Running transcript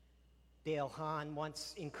Dale Hahn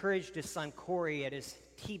once encouraged his son Corey at his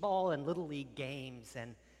T-ball and Little League games,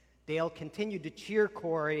 and Dale continued to cheer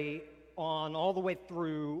Corey on all the way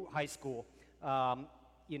through high school.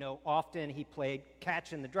 Often he played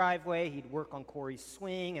catch in the driveway, he'd work on Corey's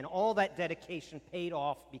swing, and all that dedication paid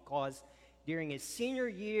off because during his senior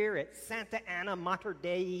year at Santa Ana Mater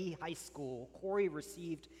Dei High School, Corey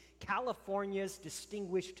received California's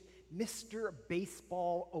distinguished Mr.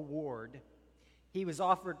 Baseball Award. He was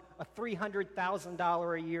offered a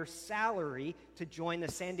 $300,000 a year salary to join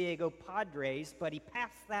the San Diego Padres, but he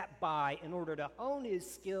passed that by in order to hone his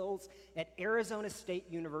skills at Arizona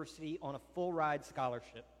State University on a full-ride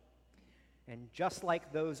scholarship. And just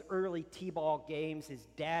like those early T-ball games, his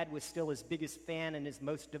dad was still his biggest fan and his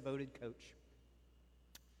most devoted coach.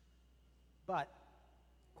 But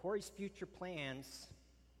Corey's future plans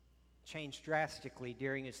changed drastically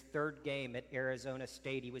during his third game at Arizona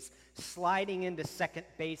State. He was sliding into second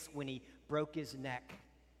base when he broke his neck.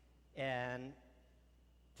 And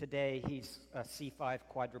today he's a C5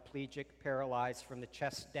 quadriplegic, paralyzed from the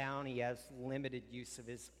chest down. He has limited use of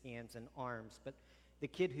his hands and arms. But the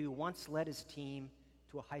kid who once led his team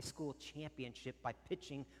to a high school championship by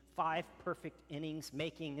pitching 5 perfect innings,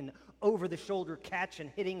 making an over-the-shoulder catch and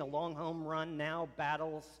hitting a long home run, now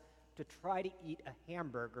battles to try to eat a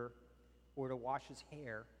hamburger or to wash his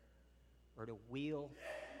hair or to wheel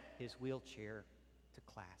his wheelchair to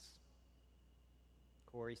class.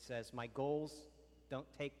 Corey says, "My goals don't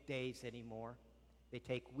take days anymore. They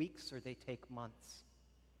take weeks or they take months."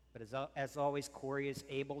 But as always, Corey is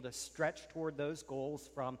able to stretch toward those goals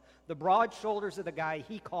from the broad shoulders of the guy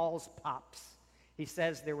he calls Pops. He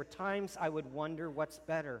says, "There were times I would wonder what's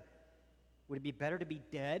better. Would it be better to be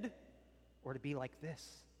dead or to be like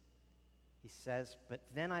this?" He says, "But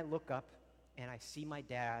then I look up and I see my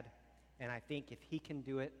dad, and I think if he can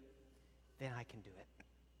do it, then I can do it."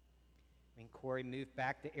 When Corey moved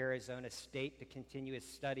back to Arizona State to continue his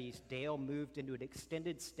studies, Dale moved into an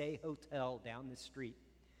extended stay hotel down the street.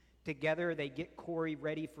 Together, they get Corey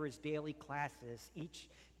ready for his daily classes. Each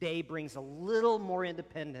day brings a little more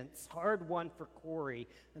independence, hard won for Corey.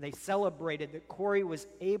 And they celebrated that Corey was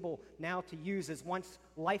able now to use his once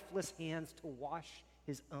lifeless hands to wash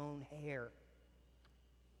his own hair.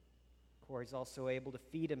 Corey's also able to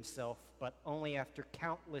feed himself, but only after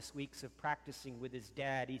countless weeks of practicing with his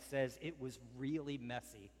dad. He says, "It was really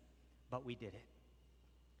messy, but we did it."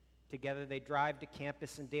 Together they drive to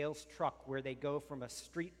campus in Dale's truck, where they go from a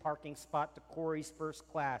street parking spot to Corey's first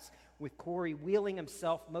class, with Corey wheeling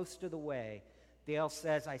himself most of the way. Dale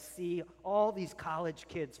says, "I see all these college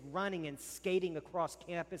kids running and skating across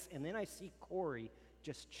campus, and then I see Corey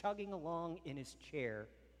just chugging along in his chair,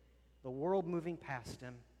 the world moving past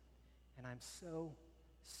him, and I'm so,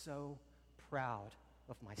 so proud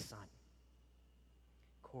of my son."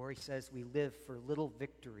 Corey says, "We live for little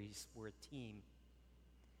victories. We're a team."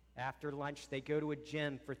 After lunch, they go to a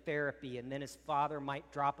gym for therapy, and then his father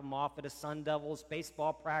might drop him off at a Sun Devils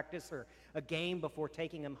baseball practice or a game before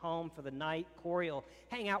taking him home for the night. Corey will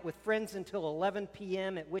hang out with friends until 11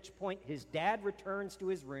 p.m., at which point his dad returns to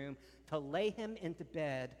his room to lay him into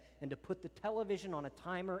bed and to put the television on a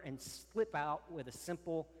timer and slip out with a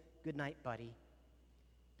simple "good night, buddy."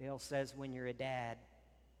 Dale says, "When you're a dad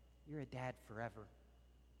forever."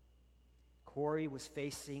 Corey was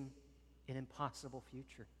facing an impossible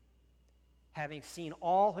future. Having seen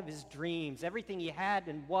all of his dreams, everything he had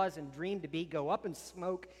and was and dreamed to be, go up in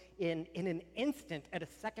smoke in an instant at a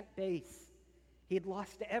second base. He had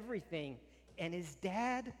lost everything, and his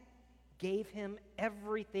dad gave him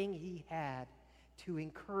everything he had to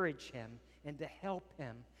encourage him and to help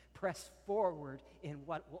him press forward in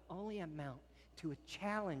what will only amount to a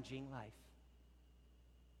challenging life.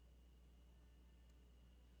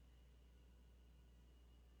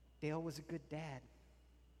 Dale was a good dad.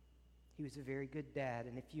 He was a very good dad.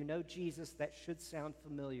 And if you know Jesus, that should sound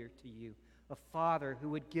familiar to you. A father who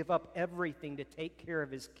would give up everything to take care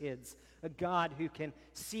of his kids. A God who can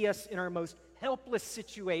see us in our most helpless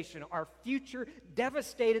situation, our future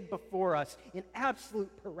devastated before us, in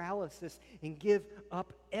absolute paralysis, and give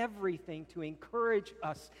up everything to encourage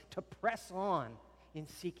us to press on in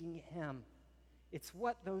seeking him. It's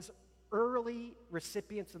what those early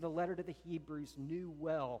recipients of the letter to the Hebrews knew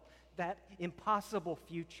well. That impossible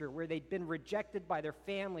future where they'd been rejected by their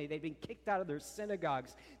family, they'd been kicked out of their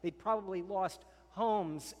synagogues, they'd probably lost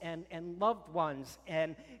homes and loved ones,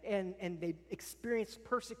 and they'd experienced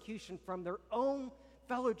persecution from their own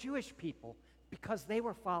fellow Jewish people because they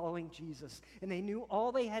were following Jesus. And they knew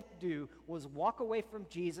all they had to do was walk away from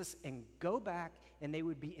Jesus and go back, and they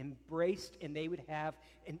would be embraced and they would have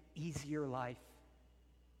an easier life.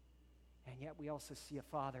 And yet we also see a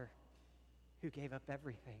father who gave up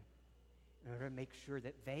everything in order to make sure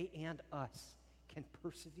that they and us can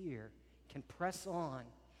persevere, can press on,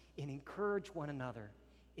 and encourage one another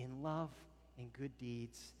in love and good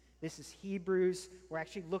deeds. This is Hebrews. We're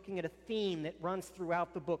actually looking at a theme that runs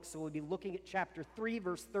throughout the book. So we'll be looking at chapter 3,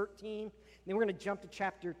 verse 13. And then we're going to jump to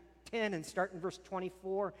chapter 10 and start in verse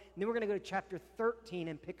 24. And then we're going to go to chapter 13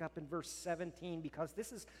 and pick up in verse 17, because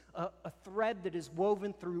this is a thread that is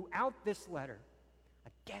woven throughout this letter,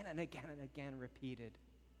 again and again and again repeated,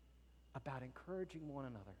 about encouraging one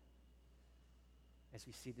another as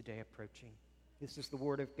we see the day approaching. This is the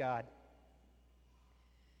word of God.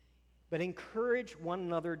 But encourage one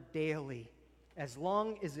another daily, as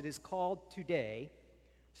long as it is called today,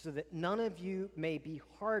 so that none of you may be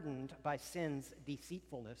hardened by sin's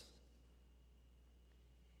deceitfulness.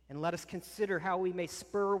 And let us consider how we may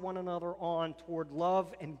spur one another on toward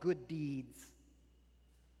love and good deeds.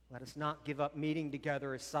 Let us not give up meeting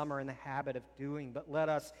together as some are in the habit of doing, but let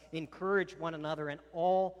us encourage one another, and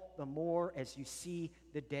all the more as you see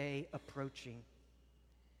the day approaching.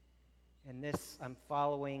 And this, I'm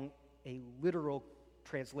following a literal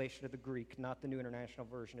translation of the Greek, not the New International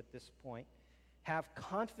Version at this point. Have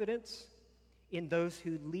confidence in those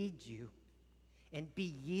who lead you, and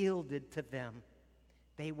be yielded to them.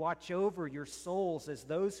 They watch over your souls as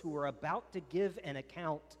those who are about to give an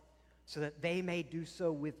account, so that they may do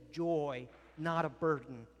so with joy, not a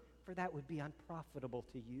burden, for that would be unprofitable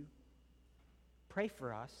to you. Pray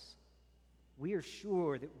for us. We are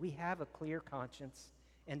sure that we have a clear conscience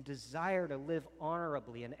and desire to live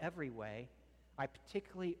honorably in every way. I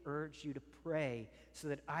particularly urge you to pray so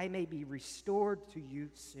that I may be restored to you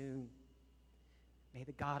soon. May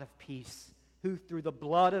the God of peace, who through the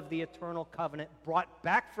blood of the eternal covenant brought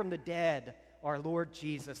back from the dead our Lord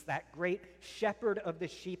Jesus, that great shepherd of the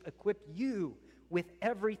sheep, equip you with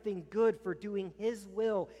everything good for doing his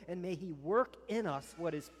will, and may he work in us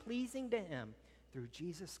what is pleasing to him through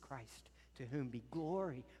Jesus Christ, to whom be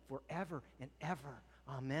glory forever and ever.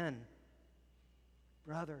 Amen.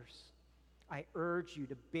 Brothers, I urge you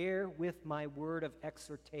to bear with my word of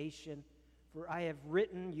exhortation, for I have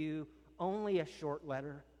written you only a short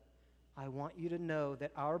letter. I want you to know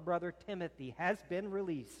that our brother Timothy has been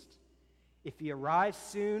released. If he arrives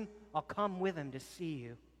soon, I'll come with him to see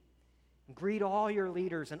you. And greet all your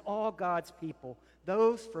leaders and all God's people.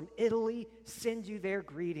 Those from Italy send you their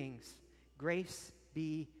greetings. Grace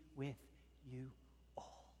be with you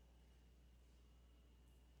all.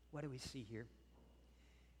 What do we see here?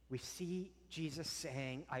 We see Jesus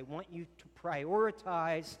saying, I want you to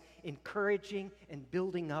prioritize encouraging and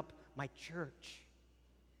building up my church.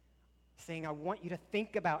 Saying, I want you to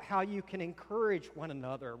think about how you can encourage one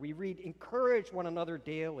another. We read, encourage one another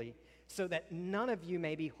daily, so that none of you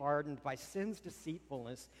may be hardened by sin's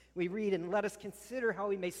deceitfulness. We read, and let us consider how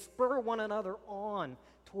we may spur one another on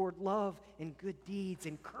toward love and good deeds,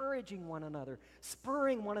 encouraging one another,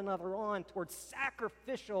 spurring one another on toward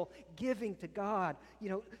sacrificial giving to God,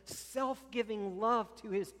 self-giving love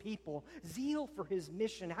to his people, zeal for his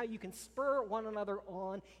mission, how you can spur one another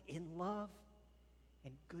on in love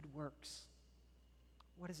and good works.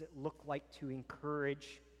 What does it look like to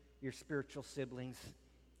encourage your spiritual siblings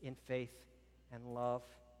in faith and love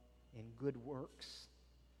and good works?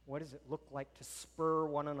 What does it look like to spur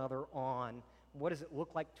one another on? What does it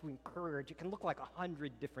look like to encourage? It can look like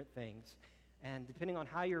 100 different things. And depending on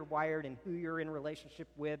how you're wired and who you're in relationship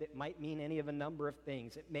with, it might mean any of a number of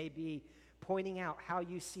things. It may be pointing out how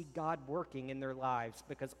you see God working in their lives,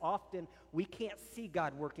 because often we can't see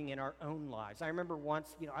God working in our own lives. I remember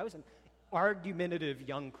once, I was an argumentative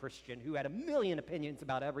young Christian who had a million opinions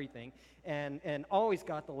about everything and always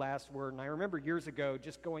got the last word. And I remember years ago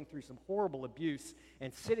just going through some horrible abuse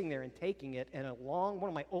and sitting there and taking it, and one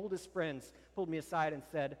of my oldest friends pulled me aside and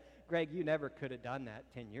said, Greg, you never could have done that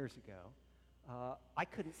 10 years ago. I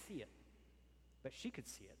couldn't see it, but she could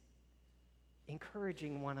see it.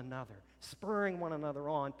 Encouraging one another, spurring one another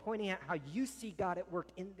on, pointing out how you see God at work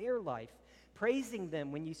in their life, praising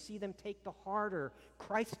them when you see them take the harder,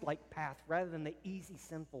 Christ-like path rather than the easy,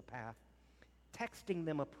 sinful path, texting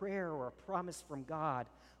them a prayer or a promise from God,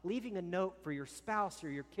 leaving a note for your spouse or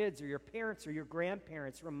your kids or your parents or your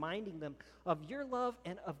grandparents, reminding them of your love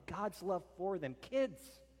and of God's love for them. Kids,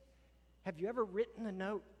 have you ever written a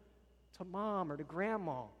note to mom or to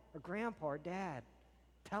grandma or grandpa or dad,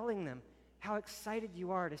 telling them how excited you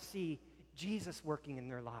are to see Jesus working in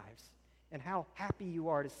their lives and how happy you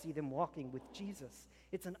are to see them walking with Jesus?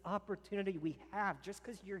 It's an opportunity we have. Just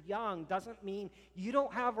because you're young doesn't mean you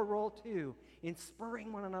don't have a role too in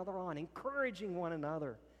spurring one another on, encouraging one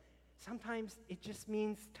another. Sometimes it just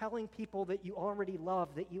means telling people that you already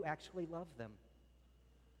love that you actually love them.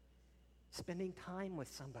 spending time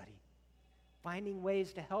with somebody, finding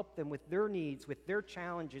ways to help them with their needs, with their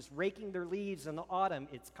challenges, raking their leaves in the autumn,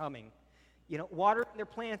 it's coming. Watering their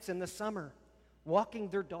plants in the summer, walking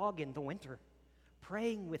their dog in the winter,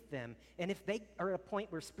 praying with them. And if they are at a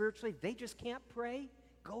point where spiritually they just can't pray,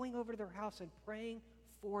 going over to their house and praying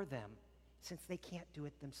for them, since they can't do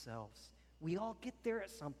it themselves. We all get there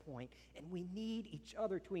at some point, and we need each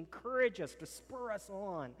other to encourage us, to spur us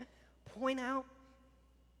on. Point out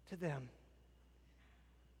to them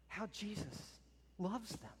how Jesus loves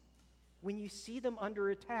them. When you see them under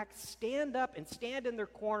attack, stand up and stand in their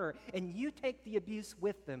corner, and you take the abuse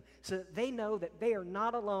with them so that they know that they are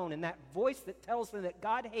not alone, and that voice that tells them that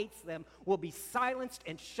God hates them will be silenced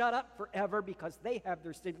and shut up forever because they have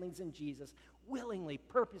their siblings in Jesus, willingly,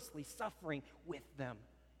 purposely suffering with them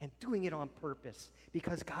and doing it on purpose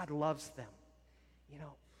because God loves them.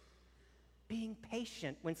 Being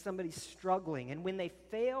patient when somebody's struggling, and when they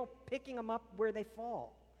fail, picking them up where they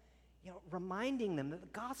fall. Reminding them that the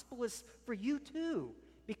gospel is for you too,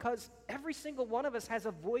 because every single one of us has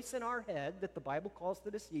a voice in our head that the Bible calls the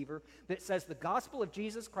deceiver that says the gospel of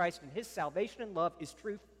Jesus Christ and his salvation and love is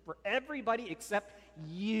true for everybody except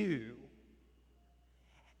you.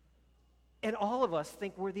 And all of us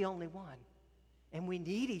think we're the only one, and we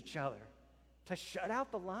need each other to shut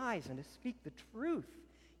out the lies and to speak the truth.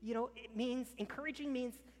 Encouraging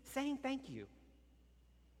means saying thank you.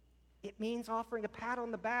 It means offering a pat on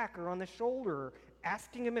the back or on the shoulder,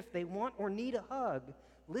 asking them if they want or need a hug,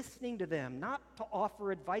 listening to them, not to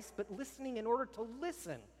offer advice, but listening in order to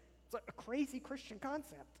listen. It's a crazy Christian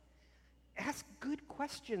concept. Ask good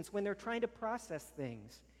questions when they're trying to process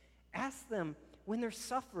things. Ask them when they're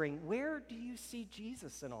suffering, where do you see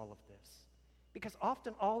Jesus in all of this? Because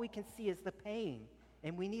often all we can see is the pain,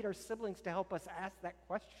 and we need our siblings to help us ask that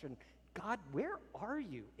question. God, where are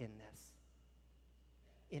you in this?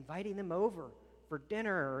 Inviting them over for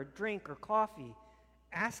dinner or a drink or coffee,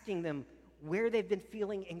 asking them where they've been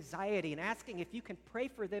feeling anxiety, and asking if you can pray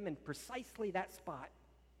for them in precisely that spot.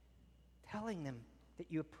 Telling them that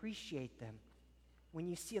you appreciate them. When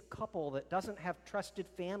you see a couple that doesn't have trusted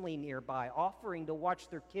family nearby, offering to watch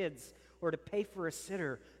their kids or to pay for a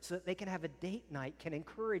sitter so that they can have a date night, can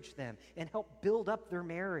encourage them and help build up their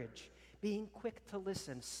marriage. Being quick to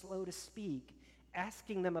listen, slow to speak,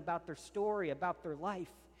 asking them about their story, about their life.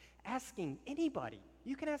 Asking anybody,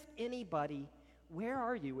 you can ask anybody, where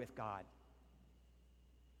are you with God?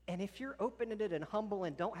 And if you're open-ended and humble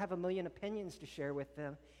and don't have a million opinions to share with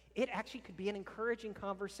them, it actually could be an encouraging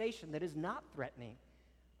conversation that is not threatening.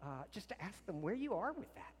 Just to ask them where you are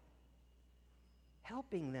with that.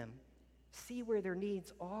 Helping them see where their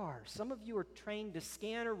needs are. Some of you are trained to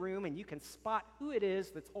scan a room and you can spot who it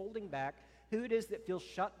is that's holding back, who it is that feels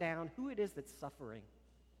shut down, who it is that's suffering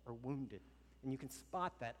or wounded. And you can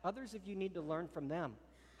spot that. Others of you need to learn from them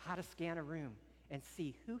how to scan a room and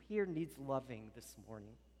see who here needs loving this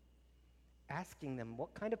morning. Asking them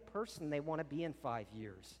what kind of person they want to be in 5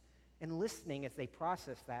 years, and listening as they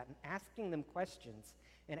process that, and asking them questions,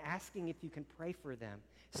 and asking if you can pray for them.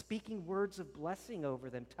 Speaking words of blessing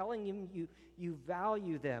over them, telling them you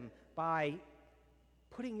value them by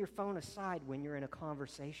putting your phone aside when you're in a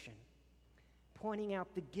conversation. Pointing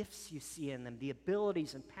out the gifts you see in them, the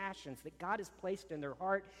abilities and passions that God has placed in their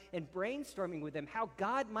heart, and brainstorming with them how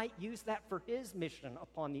God might use that for his mission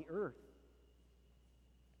upon the earth.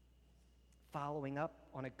 Following up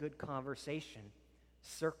on a good conversation,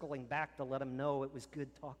 circling back to let them know it was good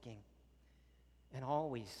talking, and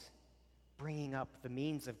always bringing up the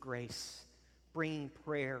means of grace, bringing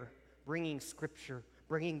prayer, bringing scripture,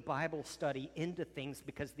 bringing Bible study into things,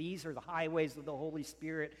 because these are the highways of the Holy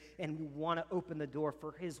Spirit, and we want to open the door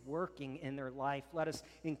for his working in their life. Let us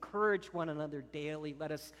encourage one another daily.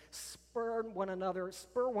 Let us spur one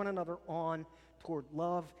another on toward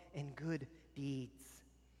love and good deeds.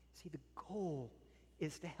 See, the goal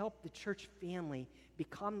is to help the church family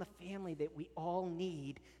become the family that we all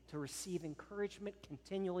need to receive encouragement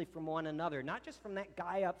continually from one another, not just from that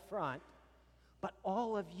guy up front, but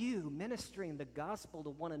all of you ministering the gospel to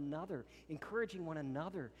one another, encouraging one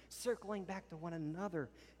another, circling back to one another,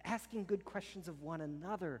 asking good questions of one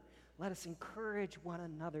another. Let us encourage one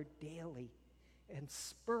another daily and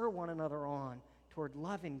spur one another on toward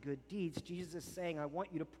love and good deeds. Jesus is saying, I want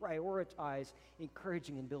you to prioritize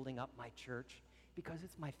encouraging and building up my church because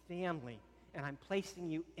it's my family, and I'm placing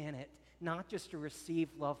you in it, not just to receive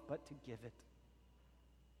love, but to give it.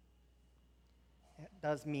 It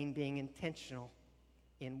does mean being intentional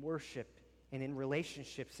in worship and in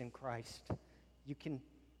relationships in Christ. You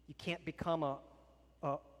can't become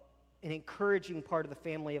an encouraging part of the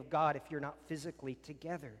family of God if you're not physically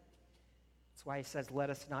together. That's why he says, let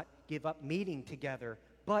us not give up meeting together,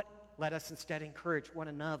 but let us instead encourage one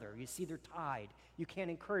another. You see, they're tied. You can't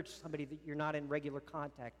encourage somebody that you're not in regular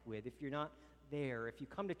contact with. If you're not there, if you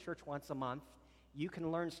come to church once a month, you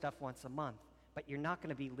can learn stuff once a month, but you're not going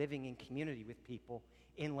to be living in community with people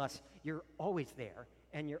unless you're always there,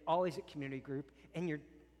 and you're always at community group, and you're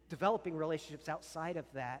developing relationships outside of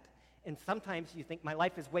that. And sometimes you think, my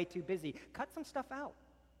life is way too busy. Cut some stuff out.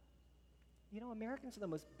 You know, Americans are the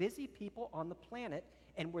most busy people on the planet,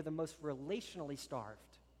 and we're the most relationally starved.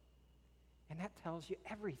 And that tells you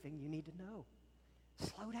everything you need to know.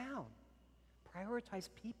 Slow down. Prioritize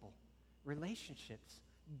people, relationships,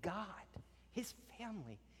 God, his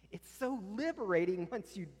family. It's so liberating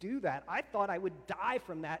once you do that. I thought I would die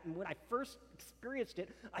from that, and when I first experienced it,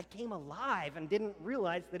 I came alive and didn't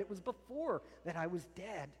realize that it was before that I was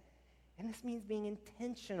dead. And this means being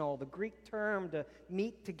intentional. The Greek term to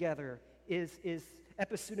meet together is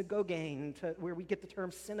episunagogein, where we get the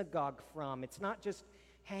term synagogue from. It's not just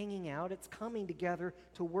hanging out, it's coming together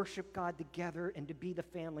to worship God together and to be the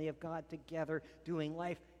family of God together, doing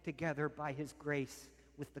life together by his grace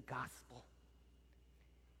with the gospel.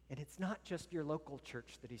 And it's not just your local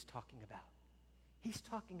church that he's talking about. He's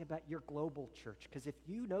talking about your global church, because if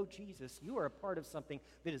you know Jesus, you are a part of something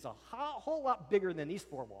that is a whole lot bigger than these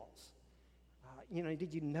four walls.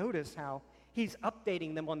 Did you notice how he's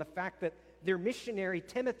updating them on the fact that their missionary,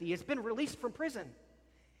 Timothy, has been released from prison?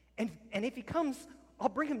 And if he comes, I'll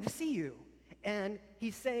bring him to see you. And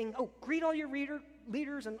he's saying, greet all your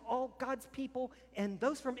leaders and all God's people, and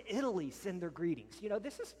those from Italy send their greetings.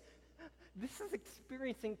 This is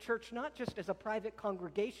experiencing church not just as a private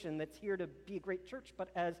congregation that's here to be a great church, but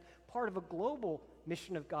as part of a global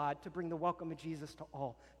mission of God to bring the welcome of Jesus to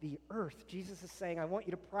all the earth. Jesus is saying, I want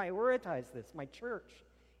you to prioritize this, my church,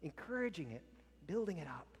 encouraging it, building it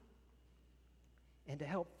up. And to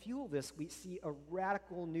help fuel this, we see a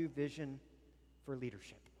radical new vision for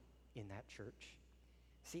leadership in that church.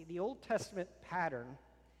 See, the Old Testament pattern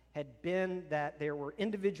had been that there were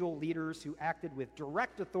individual leaders who acted with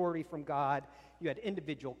direct authority from God. You had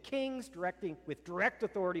individual kings with direct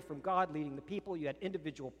authority from God, leading the people. You had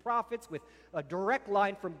individual prophets with a direct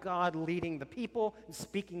line from God, leading the people and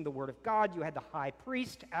speaking the word of God. You had the high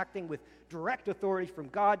priest acting with direct authority from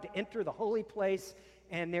God to enter the holy place.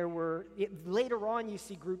 And later on, you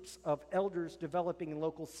see groups of elders developing in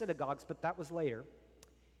local synagogues, but that was later.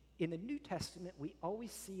 In the New Testament, we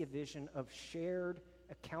always see a vision of shared,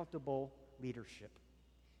 accountable leadership.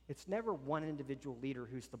 It's never one individual leader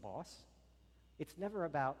who's the boss. It's never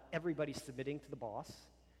about everybody submitting to the boss.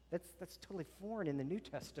 That's totally foreign in the New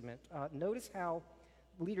Testament. Notice how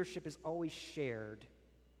leadership is always shared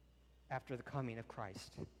after the coming of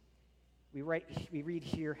Christ. We read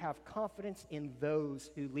here, have confidence in those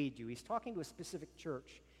who lead you. He's talking to a specific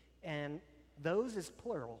church, and those is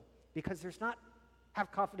plural, because there's not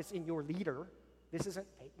have confidence in your leader. This isn't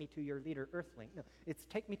take me to your leader, Earthling. No, it's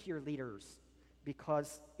take me to your leaders,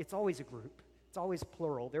 because it's always a group. It's always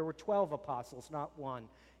plural. There were 12 apostles, not one.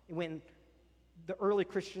 When the early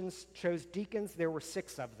Christians chose deacons, there were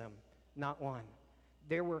 6 of them, not one.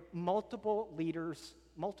 There were multiple leaders,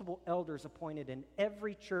 multiple elders appointed in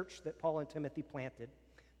every church that Paul and Timothy planted.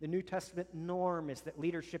 The New Testament norm is that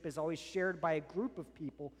leadership is always shared by a group of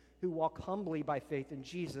people who walk humbly by faith in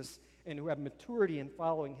Jesus and who have maturity in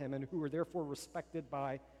following him and who are therefore respected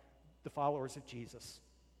by the followers of Jesus.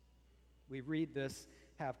 We read this,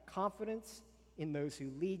 have confidence in those who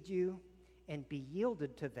lead you and be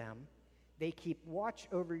yielded to them. They keep watch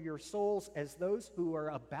over your souls as those who are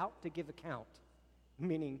about to give account,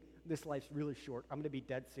 meaning this life's really short. I'm going to be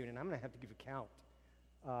dead soon, and I'm going to have to give account.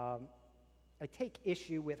 I take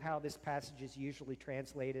issue with how this passage is usually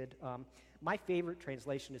translated. My favorite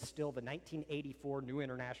translation is still the 1984 New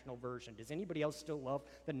International Version. Does anybody else still love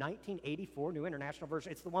the 1984 New International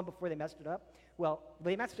Version? It's the one before they messed it up. Well,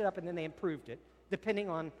 they messed it up and then they improved it, depending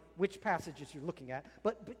on which passages you're looking at.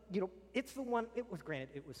 But it's the one, it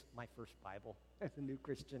was my first Bible as a new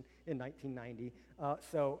Christian in 1990.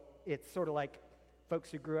 So it's sort of like folks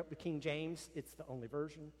who grew up with King James, it's the only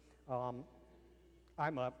version.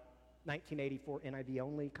 I'm a 1984 NIV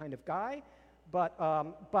only kind of guy, but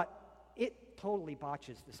it totally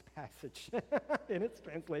botches this passage in its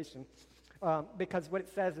translation, because what it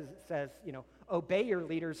says is obey your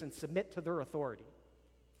leaders and submit to their authority.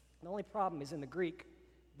 The only problem is in the Greek,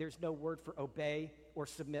 there's no word for obey or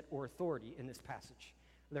submit or authority in this passage.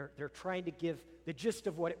 They're trying to give the gist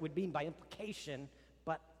of what it would mean by implication,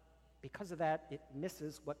 but because of that, it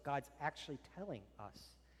misses what God's actually telling us.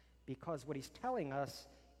 Because what he's telling us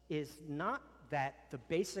is not that the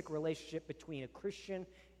basic relationship between a Christian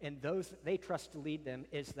and those that they trust to lead them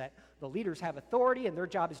is that the leaders have authority and their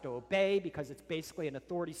job is to obey because it's basically an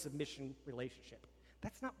authority-submission relationship.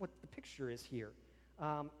 That's not what the picture is here.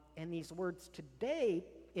 And these words today,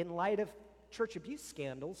 in light of church abuse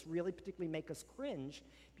scandals, really particularly make us cringe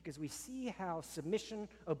because we see how submission,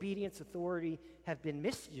 obedience, authority have been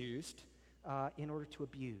misused in order to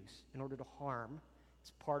abuse, in order to harm.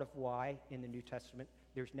 It's part of why in the New Testament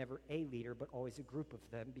there's never a leader, but always a group of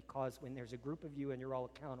them, because when there's a group of you and you're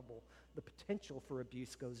all accountable, the potential for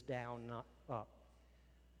abuse goes down, not up.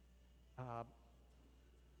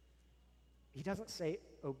 He doesn't say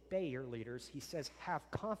obey your leaders. He says have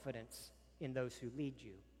confidence in those who lead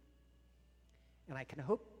you. And I can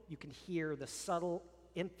hope you can hear the subtle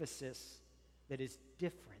emphasis that is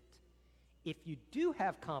different. If you do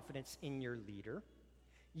have confidence in your leader,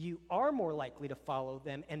 you are more likely to follow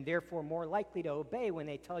them and therefore more likely to obey when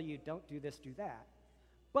they tell you don't do this, do that.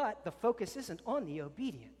 But the focus isn't on the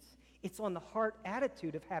obedience. It's on the heart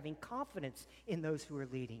attitude of having confidence in those who are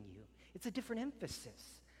leading you. It's a different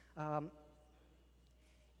emphasis.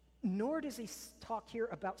 Nor does he talk here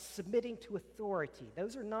about submitting to authority.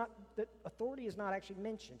 The authority is not actually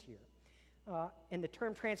mentioned here. And the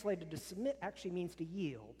term translated to submit actually means to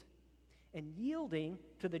yield. And yielding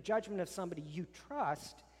to the judgment of somebody you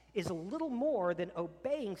trust is a little more than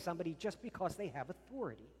obeying somebody just because they have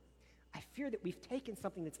authority. I fear that we've taken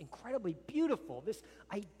something that's incredibly beautiful, this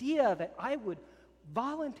idea that I would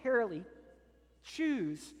voluntarily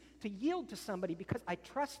choose to yield to somebody because I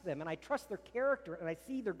trust them and I trust their character and I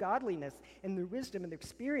see their godliness and their wisdom and their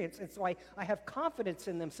experience, and so I have confidence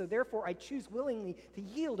in them, so therefore I choose willingly to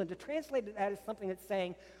yield. And to translate it as something that's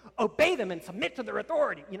saying, obey them and submit to their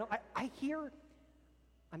authority. I hear,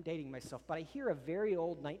 I'm dating myself, but I hear a very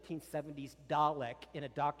old 1970s Dalek in a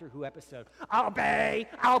Doctor Who episode. Obey,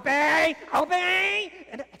 obey, obey!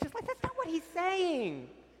 And it's just like, that's not what he's saying.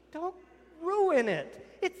 Don't ruin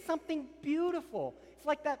it. It's something beautiful. It's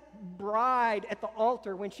like that bride at the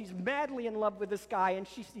altar when she's madly in love with this guy and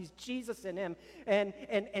she sees Jesus in him, and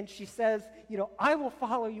she says, I will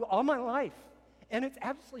follow you all my life. And it's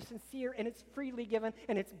absolutely sincere and it's freely given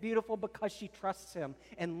and it's beautiful because she trusts him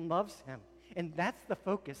and loves him. And that's the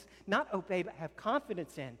focus. Not obey, but have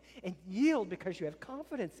confidence in. And yield because you have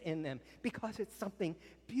confidence in them, because it's something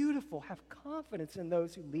beautiful. Have confidence in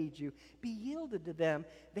those who lead you. Be yielded to them.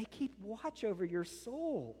 They keep watch over your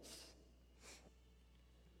souls.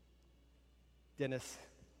 Dennis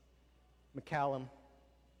McCallum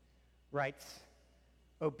writes,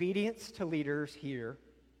 obedience to leaders here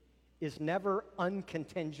is never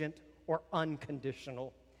uncontingent or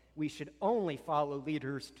unconditional. We should only follow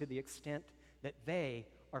leaders to the extent that they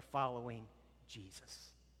are following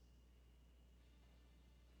Jesus.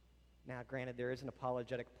 Now, granted, there is an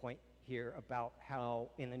apologetic point here about how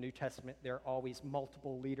in the New Testament there are always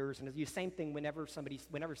multiple leaders, and it's the same thing whenever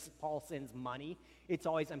Paul sends money, it's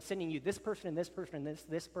always, I'm sending you this person and this person and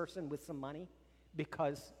this person with some money,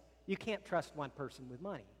 because you can't trust one person with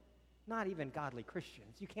money. Not even godly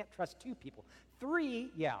Christians. You can't trust two people.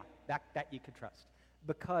 Three, yeah, that you could trust,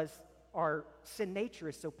 because our sin nature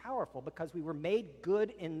is so powerful, because we were made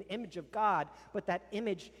good in the image of God, but that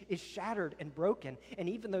image is shattered and broken. And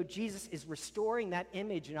even though Jesus is restoring that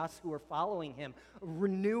image in us who are following him,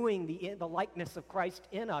 renewing the likeness of Christ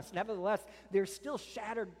in us, nevertheless, there's still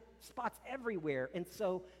shattered spots everywhere. And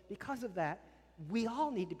so because of that, we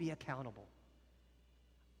all need to be accountable.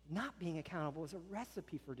 Not being accountable is a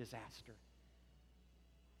recipe for disaster,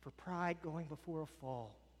 for pride going before a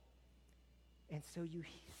fall. And so you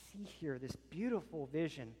see here this beautiful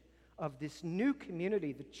vision of this new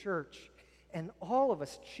community, the church, and all of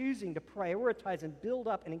us choosing to prioritize and build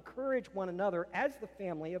up and encourage one another as the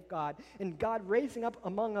family of God, and God raising up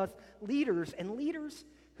among us leaders, and leaders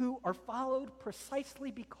who are followed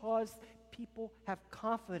precisely because people have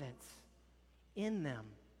confidence in them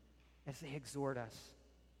as they exhort us.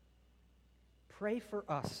 Pray for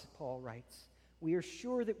us, Paul writes. We are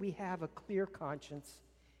sure that we have a clear conscience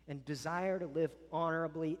and desire to live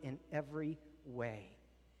honorably in every way.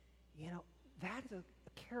 That is a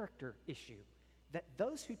character issue that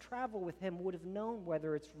those who travel with him would have known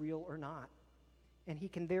whether it's real or not. And he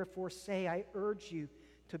can therefore say, I urge you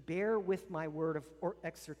to bear with my word of or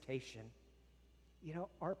exhortation.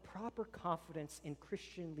 Our proper confidence in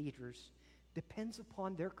Christian leaders depends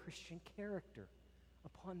upon their Christian character,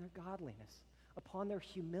 upon their godliness, upon their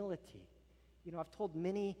humility. I've told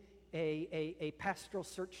many a pastoral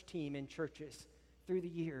search team in churches through the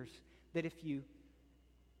years that if you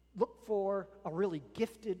look for a really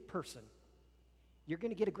gifted person, you're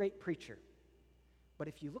going to get a great preacher. But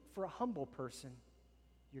if you look for a humble person,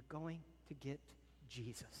 you're going to get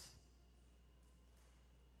Jesus.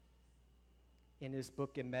 in his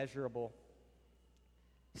book Immeasurable,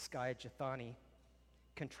 Skye Jethani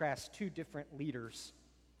contrasts two different leaders,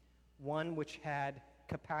 one which had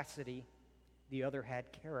capacity, the other had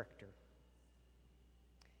character.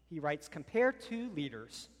 He writes, compare two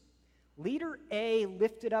leaders. Leader A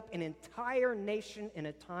lifted up an entire nation in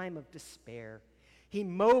a time of despair. He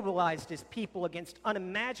mobilized his people against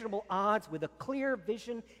unimaginable odds with a clear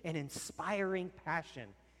vision and inspiring passion.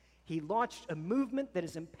 He launched a movement that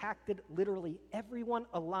has impacted literally everyone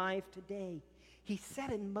alive today. He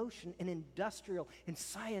set in motion an industrial and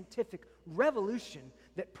scientific revolution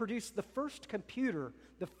that produced the first computer,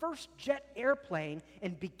 the first jet airplane,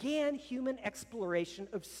 and began human exploration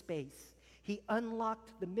of space. He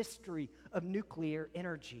unlocked the mystery of nuclear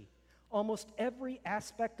energy. Almost every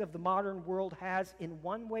aspect of the modern world has, in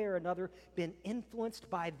one way or another, been influenced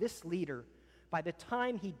by this leader. By the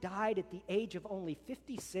time he died at the age of only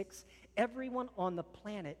 56, everyone on the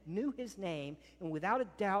planet knew his name, and without a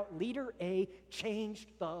doubt, Leader A changed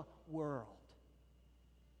the world.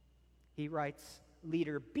 He writes,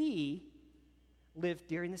 Leader B lived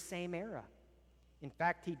during the same era. In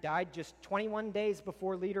fact, he died just 21 days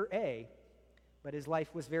before Leader A, but his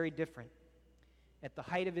life was very different. At the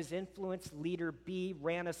height of his influence, Leader B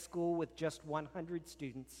ran a school with just 100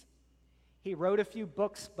 students. He wrote a few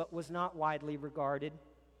books, but was not widely regarded.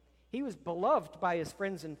 He was beloved by his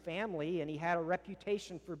friends and family, and he had a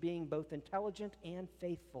reputation for being both intelligent and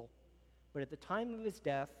faithful. But at the time of his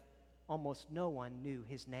death, almost no one knew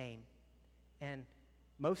his name, and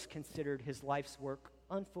most considered his life's work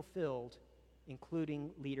unfulfilled,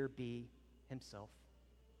 including Leader B himself.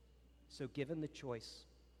 So given the choice,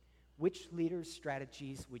 which leader's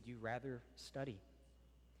strategies would you rather study?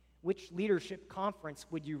 Which leadership conference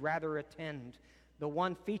would you rather attend? The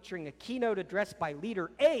one featuring a keynote address by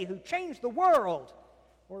Leader A, who changed the world,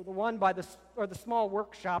 or the one by the small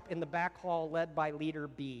workshop in the back hall led by Leader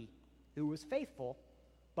B, who was faithful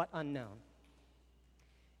but unknown?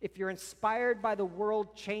 If you're inspired by the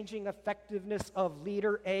world-changing effectiveness of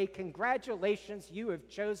Leader A, congratulations, you have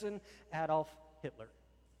chosen Adolf Hitler.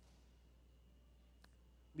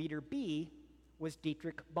 Leader B was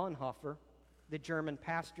Dietrich Bonhoeffer, the German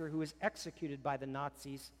pastor who was executed by the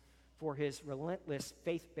Nazis for his relentless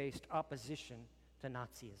faith-based opposition to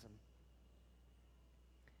Nazism.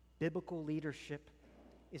 Biblical leadership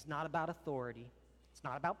is not about authority. It's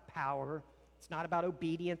not about power. It's not about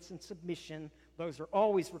obedience and submission. Those are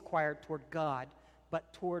always required toward God,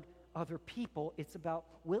 but toward other people, it's about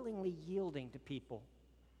willingly yielding to people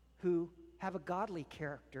who have a godly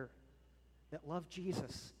character, that love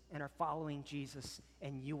Jesus and are following Jesus,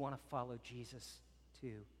 and you want to follow Jesus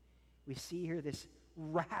too. We see here this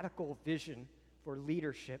radical vision for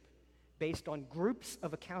leadership based on groups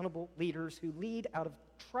of accountable leaders who lead out of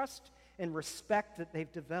trust and respect that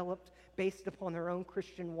they've developed based upon their own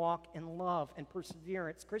Christian walk and love and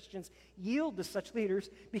perseverance. Christians yield to such leaders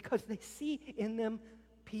because they see in them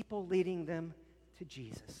people leading them to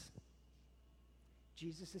Jesus.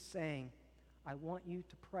 Jesus is saying, I want you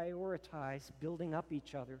to prioritize building up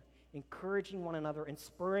each other, encouraging one another, and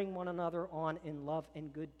spurring one another on in love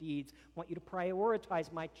and good deeds. I want you to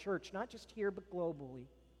prioritize my church, not just here, but globally.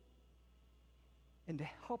 And to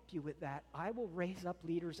help you with that, I will raise up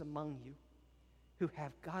leaders among you who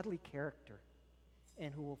have godly character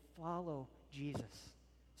and who will follow Jesus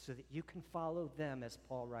so that you can follow them, as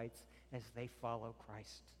Paul writes, as they follow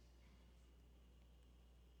Christ.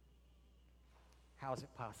 How is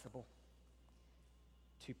it possible?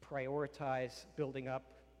 To prioritize building up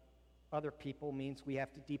other people means we have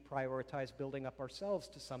to deprioritize building up ourselves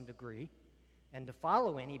to some degree. And to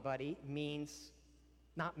follow anybody means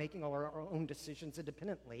not making all our own decisions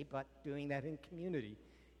independently, but doing that in community.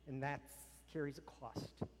 And that carries a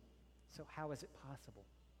cost. So how is it possible?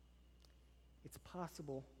 It's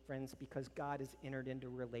possible, friends, because God has entered into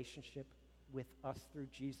a relationship with us through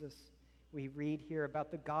Jesus. We read here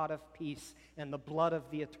about the God of peace and the blood of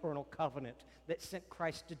the eternal covenant that sent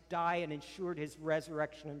Christ to die and ensured his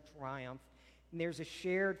resurrection and triumph. And there's a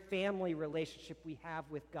shared family relationship we have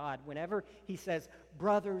with God. Whenever he says,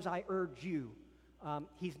 brothers, I urge you,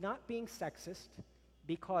 he's not being sexist,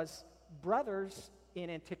 because brothers in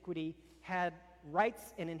antiquity had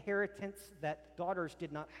rights and inheritance that daughters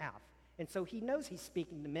did not have. And so he knows he's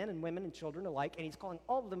speaking to men and women and children alike, and he's calling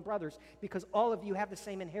all of them brothers because all of you have the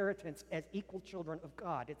same inheritance as equal children of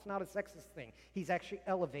God. It's not a sexist thing. He's actually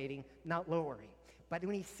elevating, not lowering. But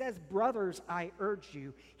when he says, brothers, I urge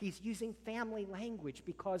you, he's using family language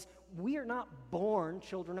because we are not born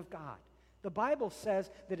children of God. The Bible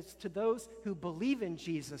says that it's to those who believe in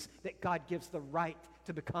Jesus that God gives the right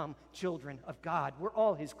to become children of God. We're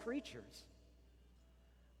all his creatures.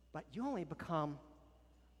 But you only become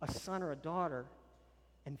a son or a daughter,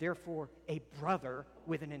 and therefore a brother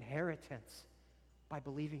with an inheritance, by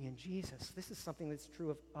believing in Jesus. This is something that's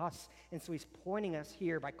true of us. And so he's pointing us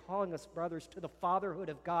here by calling us brothers to the fatherhood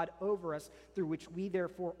of God over us, through which we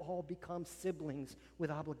therefore all become siblings with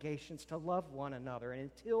obligations to love one another. And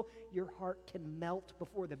until your heart can melt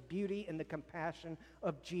before the beauty and the compassion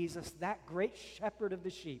of Jesus, that great shepherd of the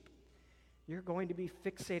sheep, you're going to be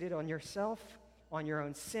fixated on yourself, on your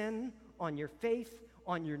own sin, on your faith,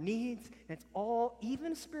 on your needs, and it's all,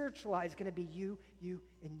 even spiritualized, going to be you,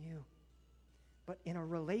 and you. But in a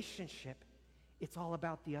relationship, it's all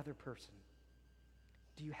about the other person.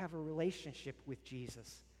 Do you have a relationship with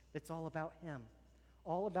Jesus that's all about him,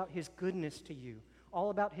 all about his goodness to you, all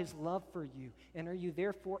about his love for you? And are you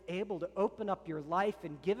therefore able to open up your life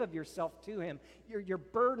and give of yourself to him, your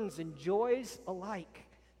burdens and joys alike,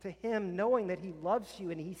 to him, knowing that he loves you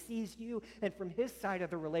and he sees you, and from his side of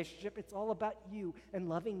the relationship, it's all about you and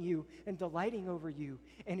loving you and delighting over you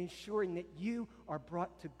and ensuring that you are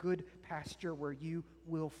brought to good pasture where you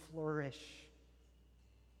will flourish.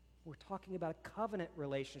 We're talking about a covenant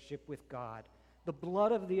relationship with God. The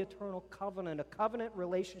blood of the eternal covenant. A covenant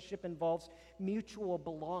relationship involves mutual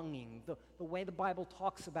belonging. The way the Bible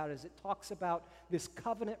talks about it is it talks about this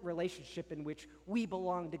covenant relationship in which we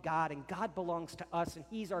belong to God and God belongs to us, and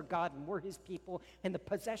he's our God and we're his people, and the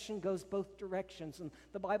possession goes both directions. And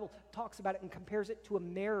the Bible talks about it and compares it to a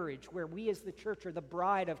marriage where we as the church are the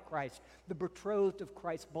bride of Christ, the betrothed of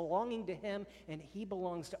Christ, belonging to him, and he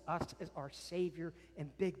belongs to us as our Savior and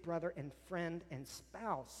big brother and friend and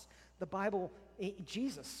spouse. The Bible,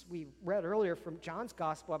 Jesus, we read earlier from John's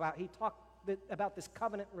gospel about, he talked about this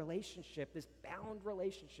covenant relationship, this bound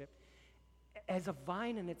relationship. As a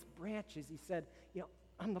vine and its branches, he said,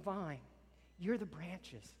 I'm the vine, you're the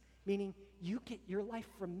branches, meaning you get your life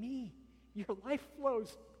from me. Your life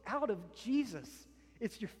flows out of Jesus.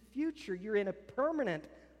 It's your future. You're in a permanent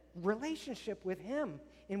relationship with him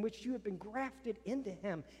in which you have been grafted into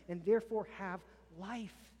him and therefore have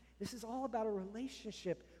life. This is all about a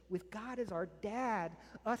relationship with God as our dad,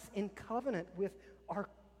 us in covenant with our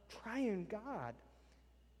triune God.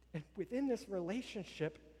 And within this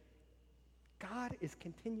relationship, God is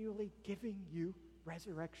continually giving you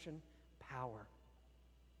resurrection power.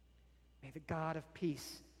 May the God of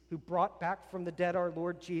peace, who brought back from the dead our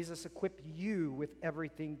Lord Jesus, equip you with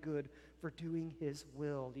everything good for doing his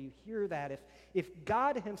will. Do you hear that? If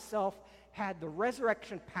God himself had the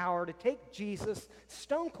resurrection power to take Jesus,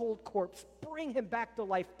 stone-cold corpse, bring him back to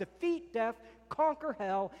life, defeat death, conquer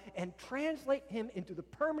hell, and translate him into the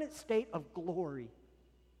permanent state of glory,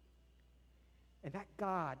 and that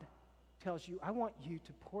God tells you, I want you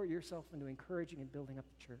to pour yourself into encouraging and building up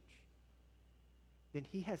the church, then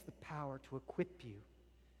he has the power to equip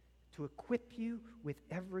you with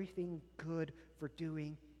everything good for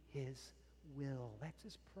doing his will. That's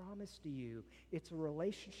his promise to you. It's a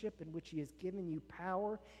relationship in which he has given you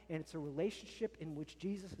power, and it's a relationship in which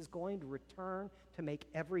Jesus is going to return to make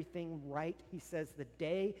everything right. He says the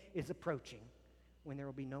day is approaching when there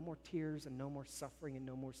will be no more tears and no more suffering and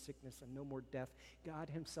no more sickness and no more death. God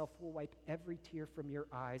himself will wipe every tear from your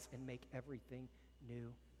eyes and make everything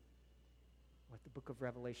new. What the book of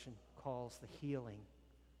Revelation calls the healing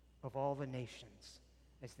of all the nations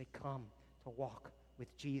as they come to walk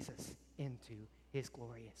with Jesus into his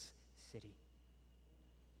glorious city.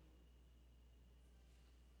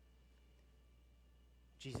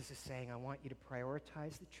 Jesus is saying, I want you to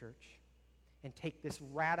prioritize the church and take this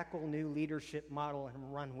radical new leadership model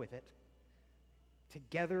and run with it.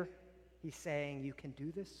 Together, he's saying you can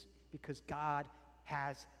do this because God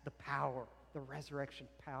has the power, the resurrection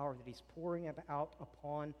power that he's pouring out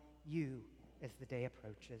upon you as the day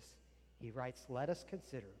approaches. He writes, let us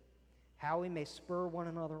consider how we may spur one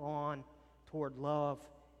another on toward love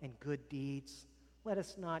and good deeds. Let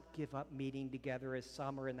us not give up meeting together as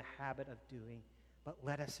some are in the habit of doing, but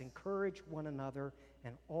let us encourage one another,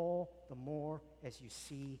 and all the more as you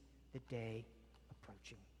see the day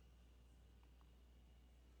approaching.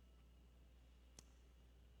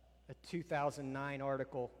 A 2009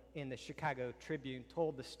 article in the Chicago Tribune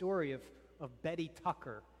told the story of Betty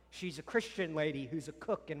Tucker. She's a Christian lady who's a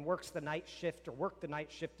cook and works the night shift or worked the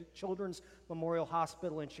night shift at Children's Memorial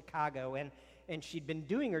Hospital in Chicago. And she'd been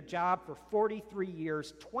doing her job for 43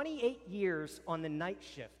 years, 28 years on the night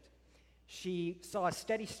shift. She saw a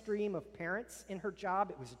steady stream of parents in her job.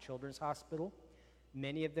 It was a children's hospital.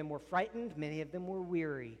 Many of them were frightened. Many of them were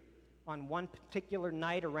weary. On one particular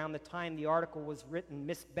night around the time the article was written,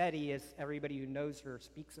 Miss Betty, as everybody who knows her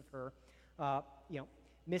speaks of her,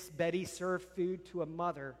 Miss Betty served food to a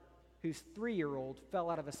mother whose 3-year-old fell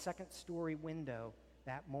out of a second-story window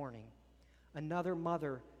that morning. Another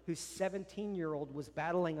mother whose 17-year-old was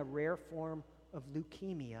battling a rare form of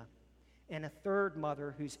leukemia. And a third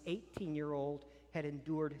mother whose 18-year-old had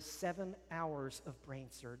endured 7 hours of brain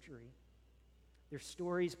surgery. Their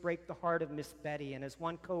stories break the heart of Miss Betty, and as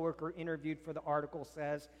one coworker interviewed for the article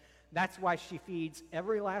says, that's why she feeds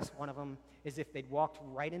every last one of them as if they'd walked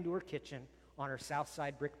right into her kitchen on her South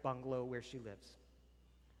Side brick bungalow where she lives.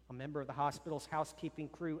 A member of the hospital's housekeeping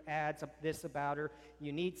crew adds this about her: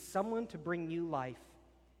 you need someone to bring you life,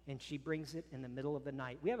 and she brings it in the middle of the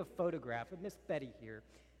night. We have a photograph of Miss Betty here.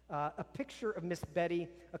 A picture of Miss Betty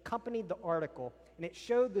accompanied the article, and it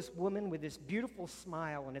showed this woman with this beautiful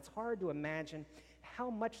smile, and it's hard to imagine how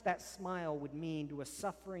much that smile would mean to a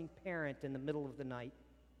suffering parent in the middle of the night.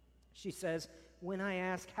 She says, when I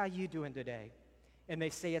ask, how you doing today? And they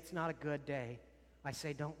say it's not a good day, I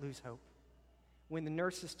say, don't lose hope. When the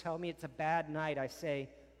nurses tell me it's a bad night, I say,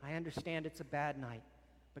 I understand it's a bad night,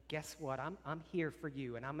 but guess what? I'm here for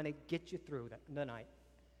you, and I'm going to get you through the night.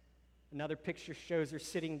 Another picture shows her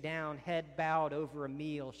sitting down, head bowed over a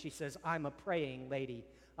meal. She says, I'm a praying lady.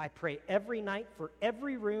 I pray every night for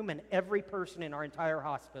every room and every person in our entire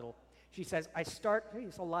hospital. She says,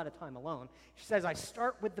 it's a lot of time alone. She says, I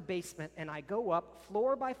start with the basement and I go up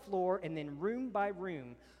floor by floor and then room by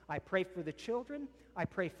room. I pray for the children. I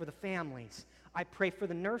pray for the families. I pray for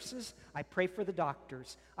the nurses. I pray for the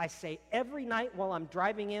doctors. I say every night while I'm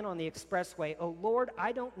driving in on the expressway, oh Lord,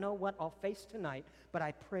 I don't know what I'll face tonight, but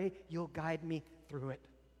I pray you'll guide me through it.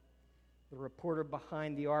 The reporter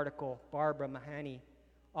behind the article, Barbara Mahoney,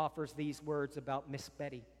 offers these words about Miss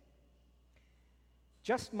Betty.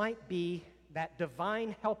 Just might be that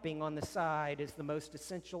divine helping on the side is the most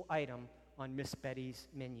essential item on Miss Betty's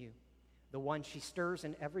menu. The one she stirs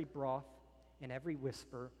in every broth and every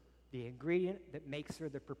whisper, the ingredient that makes her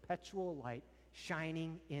the perpetual light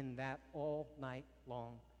shining in that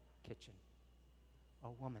all-night-long kitchen. A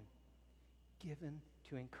woman given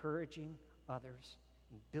to encouraging others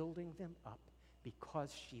and building them up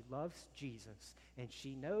because she loves Jesus and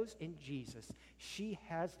she knows in Jesus she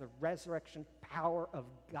has the resurrection power of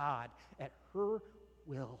God at her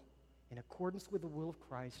will in accordance with the will of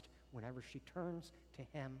Christ whenever she turns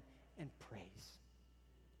to him and prays.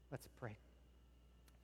 Let's pray.